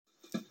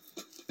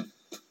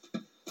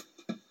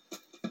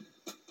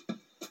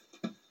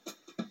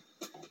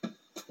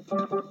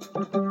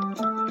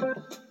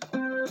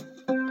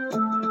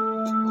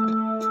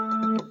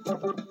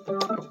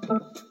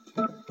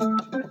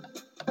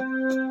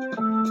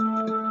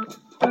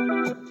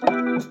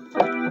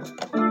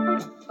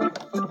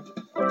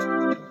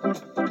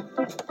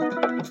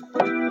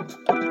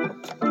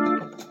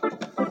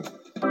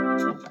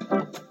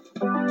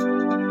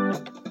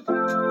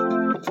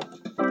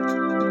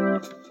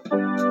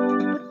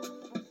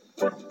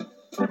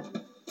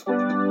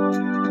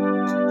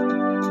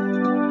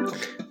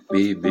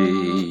Baby,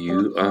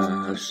 you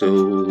are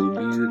so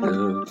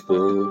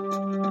beautiful,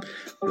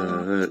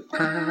 but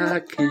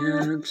I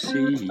can't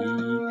see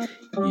you.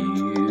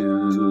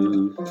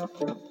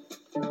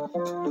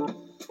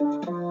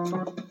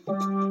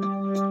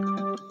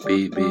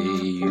 Baby,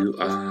 you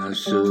are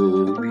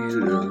so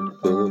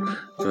beautiful,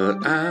 but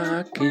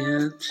I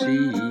can't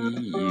see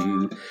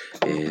you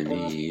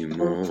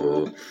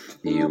anymore.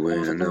 You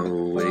went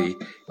away,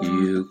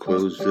 you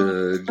closed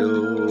the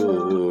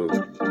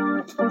door.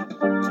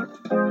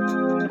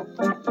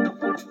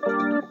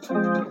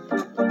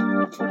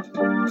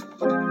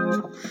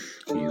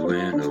 You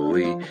went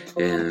away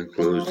and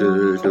closed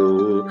the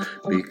door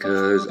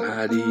because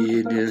I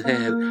didn't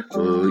have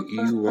what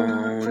you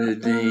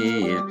wanted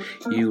then.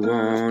 You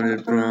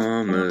wanted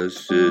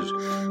promises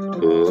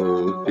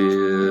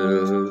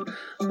fulfilled.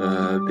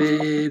 But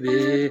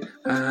baby,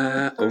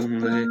 I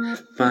only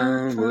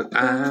found what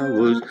I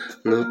was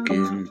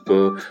looking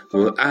for.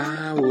 What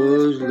I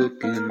was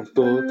looking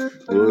for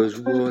was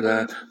what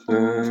I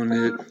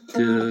wanted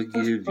to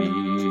give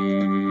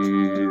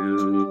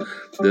you.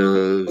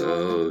 The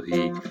love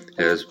he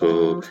has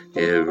for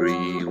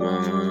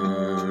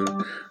everyone.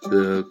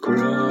 The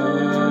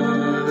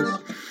cross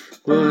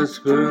was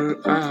for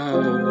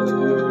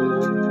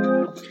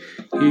all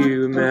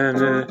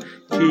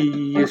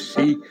humanity, you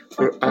see,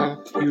 for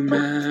all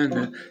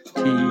humanity,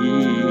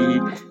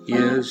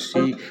 you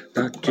see,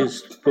 not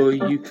just for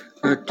you,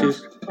 not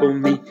just for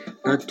me,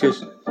 not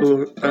just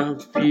for a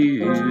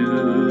few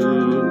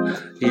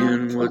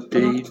in what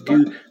they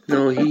do.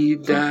 No, he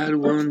died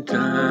one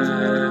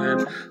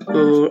time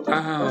for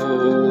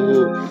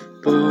all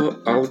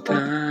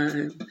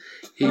time.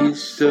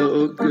 He's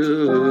so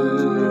good.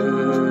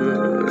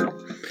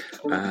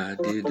 I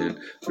didn't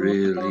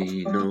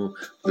really know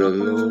the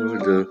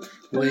Lord the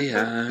way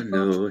I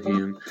know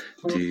him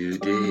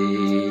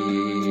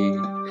today.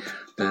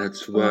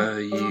 That's why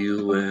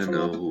you went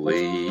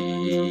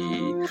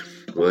away.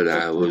 What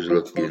I was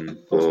looking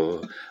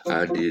for,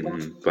 I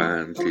didn't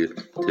find till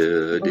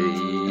today.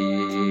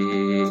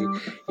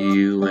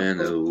 You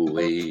went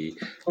away,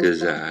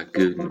 'cause I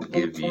couldn't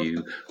give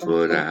you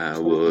what I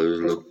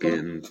was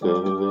looking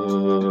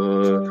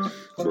for.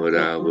 What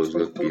I was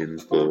looking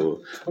for,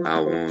 I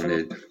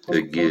wanted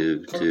to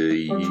give to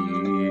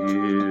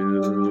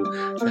you.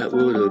 That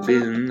would have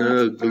been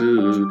the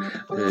glue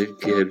that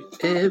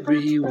kept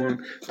everyone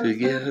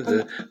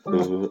together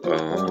for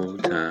all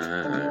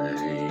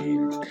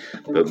time.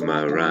 But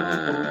my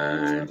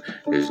rhyme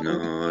is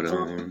not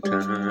on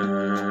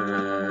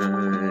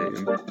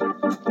time.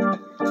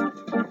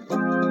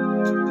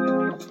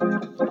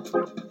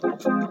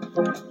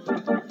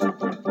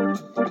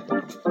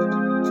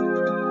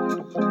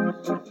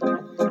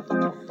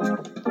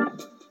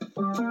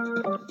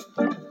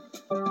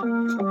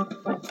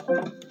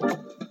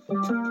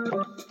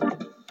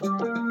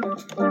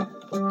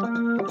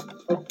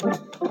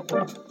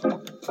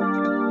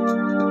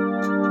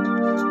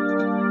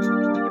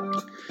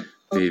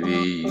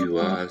 Baby, you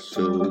are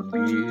so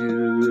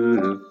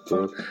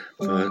beautiful,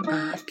 but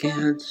I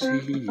can't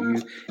see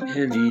you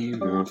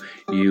anymore.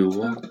 You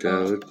walked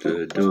out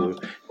the door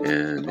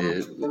and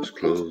it was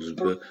closed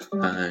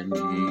behind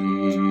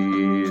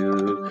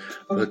you.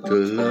 But the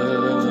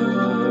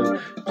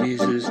love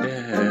Jesus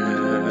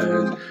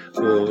has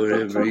for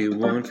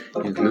everyone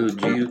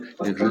includes you,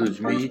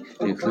 includes me,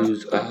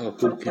 includes all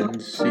who can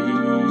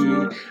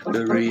see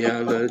the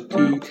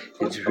reality.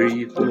 It's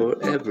free for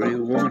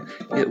everyone.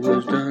 It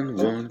was done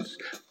once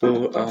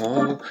for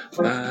all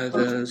by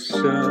the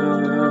Son.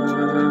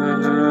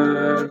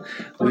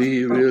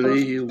 We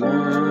really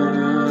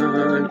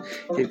won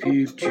if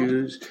you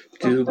choose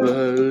to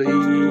believe.